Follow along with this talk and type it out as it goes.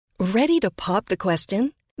Ready to pop the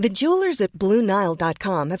question? The jewelers at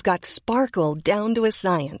BlueNile.com have got sparkle down to a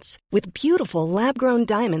science with beautiful lab-grown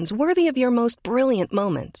diamonds worthy of your most brilliant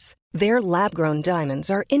moments. Their lab-grown diamonds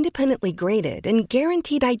are independently graded and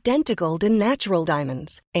guaranteed identical to natural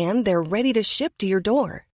diamonds, and they're ready to ship to your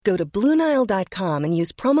door. Go to BlueNile.com and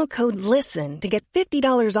use promo code LISTEN to get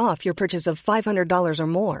 $50 off your purchase of $500 or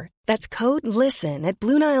more. That's code LISTEN at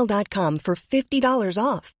BlueNile.com for $50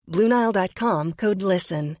 off. BlueNile.com, code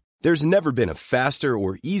LISTEN. There's never been a faster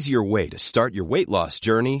or easier way to start your weight loss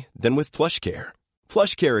journey than with PlushCare.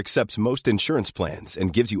 PlushCare accepts most insurance plans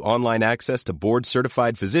and gives you online access to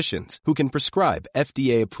board-certified physicians who can prescribe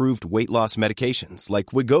FDA-approved weight loss medications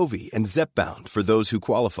like Wegovy and Zepbound for those who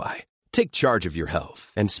qualify. Take charge of your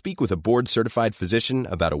health and speak with a board-certified physician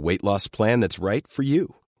about a weight loss plan that's right for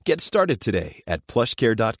you. Get started today at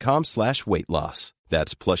plushcare.com/weight-loss.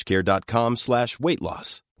 That's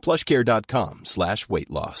plushcare.com/weight-loss.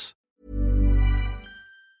 plushcare.com/weight-loss.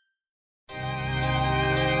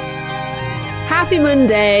 Happy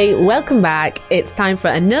Monday, welcome back. It's time for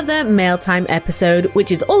another Mailtime episode,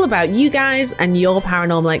 which is all about you guys and your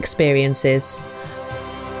paranormal experiences.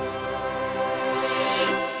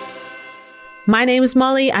 My name is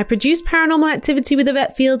Molly. I produce Paranormal Activity with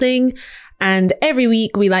Yvette Fielding, and every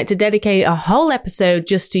week we like to dedicate a whole episode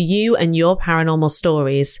just to you and your paranormal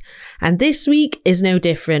stories. And this week is no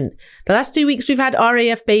different. The last 2 weeks we've had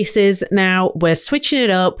RAF bases. Now we're switching it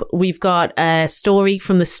up. We've got a story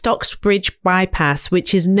from the Stocksbridge Bypass,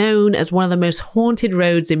 which is known as one of the most haunted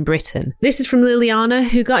roads in Britain. This is from Lilliana,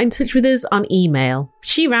 who got in touch with us on email.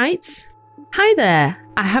 She writes, "Hi there.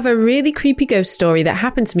 I have a really creepy ghost story that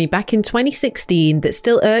happened to me back in 2016 that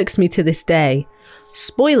still irks me to this day.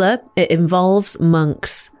 Spoiler, it involves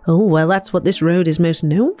monks. Oh, well, that's what this road is most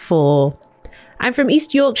known for. I'm from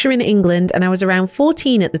East Yorkshire in England, and I was around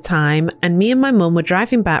 14 at the time, and me and my mum were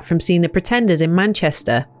driving back from seeing the Pretenders in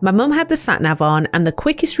Manchester. My mum had the sat-nav on, and the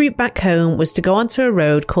quickest route back home was to go onto a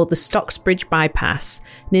road called the Stocksbridge Bypass,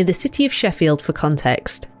 near the city of Sheffield for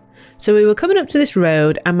context. So we were coming up to this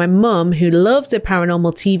road, and my mum, who loves her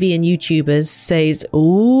paranormal TV and YouTubers, says,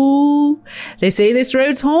 ooh, they say this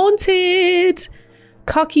road's haunted.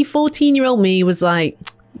 Cocky 14-year-old me was like,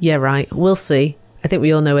 yeah, right, we'll see. I think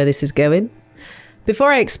we all know where this is going.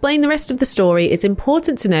 Before I explain the rest of the story, it's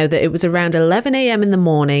important to know that it was around 11 a.m. in the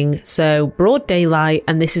morning, so broad daylight,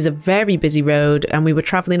 and this is a very busy road, and we were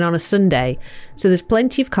travelling on a Sunday, so there's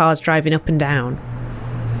plenty of cars driving up and down.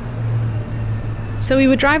 So we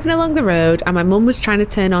were driving along the road, and my mum was trying to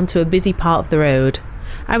turn onto a busy part of the road.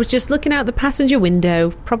 I was just looking out the passenger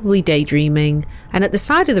window, probably daydreaming, and at the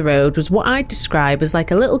side of the road was what I'd describe as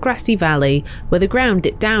like a little grassy valley where the ground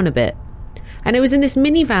dipped down a bit. And it was in this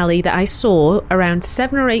mini valley that I saw around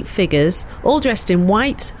 7 or 8 figures, all dressed in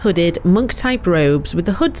white, hooded, monk-type robes with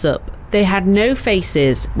the hoods up. They had no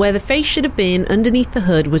faces. Where the face should have been underneath the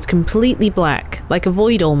hood was completely black, like a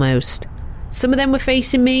void almost. Some of them were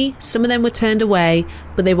facing me, some of them were turned away,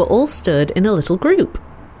 but they were all stood in a little group.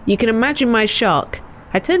 You can imagine my shock.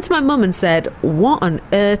 I turned to my mum and said, what on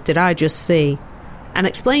earth did I just see? And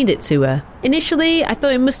explained it to her. Initially, I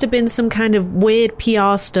thought it must have been some kind of weird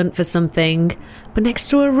PR stunt for something, but next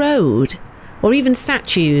to a road, or even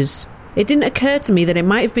statues. It didn't occur to me that it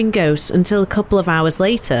might have been ghosts until a couple of hours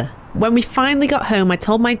later. When we finally got home, I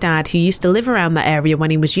told my dad, who used to live around that area when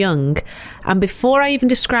he was young, and before I even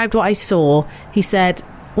described what I saw, he said,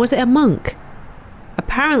 was it a monk?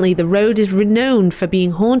 Apparently, the road is renowned for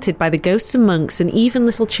being haunted by the ghosts of monks and even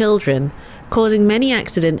little children, causing many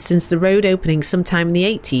accidents since the road opening sometime in the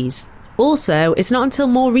 80s. Also, it's not until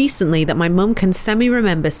more recently that my mum can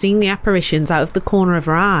semi-remember seeing the apparitions out of the corner of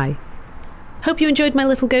her eye. Hope you enjoyed my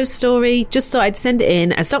little ghost story. Just thought I'd send it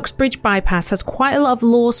in, as Stocksbridge Bypass has quite a lot of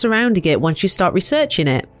lore surrounding it once you start researching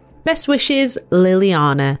it. Best wishes,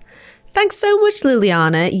 Lilliana. Thanks so much,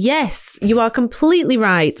 Lilliana. Yes, you are completely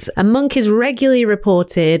right. A monk is regularly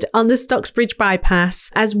reported on the Stocksbridge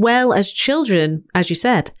Bypass, as well as children, as you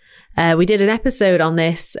said. We did an episode on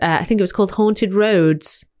this. I think it was called Haunted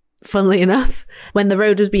Roads. Funnily enough, when the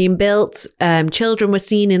road was being built, children were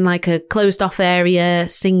seen in like a closed off area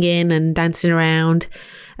singing and dancing around.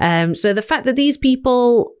 So the fact that these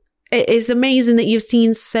people, it is amazing that you've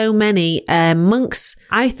seen so many monks,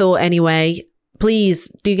 I thought anyway. Please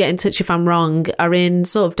do get in touch if I'm wrong, are in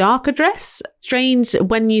sort of darker dress. Strange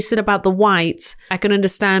when you said about the white, I can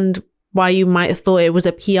understand why you might have thought it was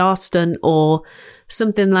a PR stunt or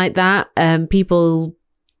something like that. People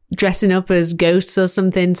dressing up as ghosts or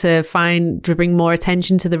something to bring more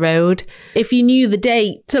attention to the road. If you knew the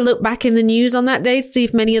date, to look back in the news on that day to see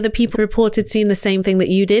if many other people reported seeing the same thing that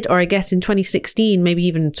you did, or I guess in 2016, maybe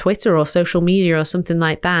even Twitter or social media or something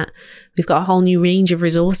like that. We've got a whole new range of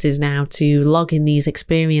resources now to log in these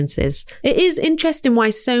experiences. It is interesting why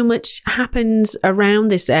so much happens around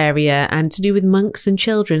this area and to do with monks and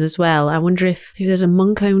children as well. I wonder if there's a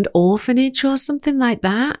monk-owned orphanage or something like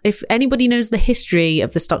that. If anybody knows the history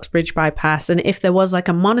of the Stocksbridge bypass and if there was like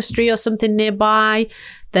a monastery or something nearby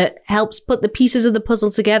that helps put the pieces of the puzzle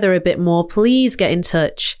together a bit more, please get in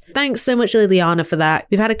touch. Thanks so much, Lilliana, for that.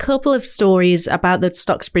 We've had a couple of stories about the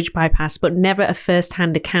Stocksbridge bypass, but never a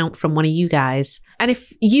first-hand account from one of you guys. And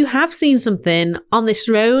if you have seen something on this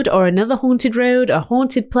road or another haunted road, a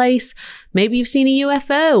haunted place, maybe you've seen a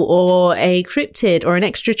UFO or a cryptid or an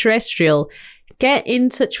extraterrestrial, get in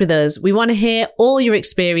touch with us. We want to hear all your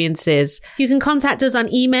experiences. You can contact us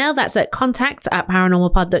on email. That's at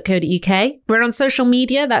contact@paranormalpod.co.uk. We're on social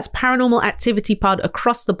media. That's Paranormal Activity Pod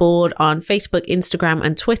across the board on Facebook, Instagram,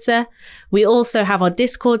 and Twitter. We also have our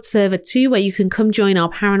Discord server too, where you can come join our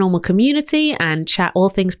paranormal community and chat all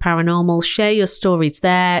things paranormal. Share your stories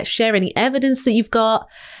there. Share any evidence that you've got.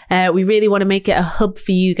 We really want to make it a hub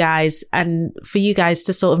for you guys and for you guys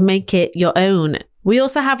to sort of make it your own. We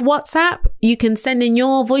also have WhatsApp. You can send in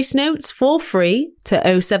your voice notes for free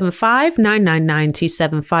to 075 999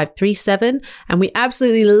 27537. And we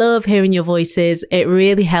absolutely love hearing your voices. It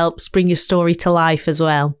really helps bring your story to life as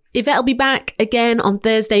well. Yvette will be back again on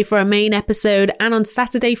Thursday for a main episode and on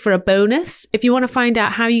Saturday for a bonus. If you want to find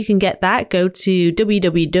out how you can get that, go to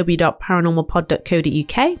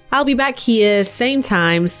www.paranormalpod.co.uk. I'll be back here, same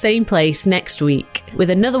time, same place next week with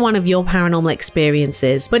another one of your paranormal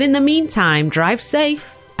experiences. But in the meantime, drive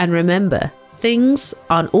safe and remember, things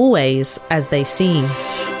aren't always as they seem.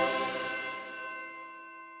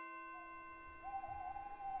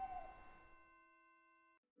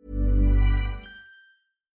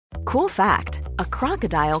 Cool fact, a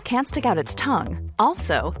crocodile can't stick out its tongue.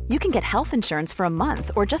 Also, you can get health insurance for a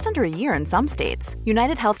month or just under a year in some states.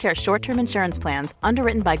 United Healthcare short-term insurance plans,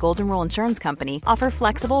 underwritten by Golden Rule Insurance Company, offer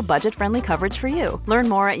flexible, budget-friendly coverage for you. Learn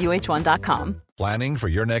more at uh1.com. Planning for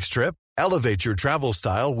your next trip? Elevate your travel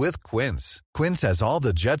style with Quince. Quince has all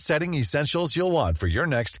the jet-setting essentials you'll want for your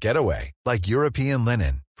next getaway, like European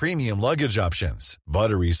linen, premium luggage options,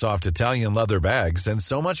 buttery soft Italian leather bags, and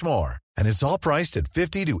so much more. And it's all priced at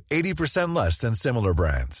 50 to 80% less than similar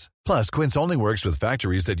brands. Plus, Quince only works with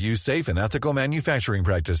factories that use safe and ethical manufacturing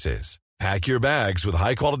practices. Pack your bags with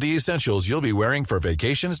high-quality essentials you'll be wearing for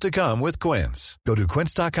vacations to come with Quince. Go to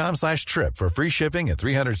quince.com/trip for free shipping and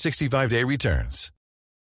 365-day returns.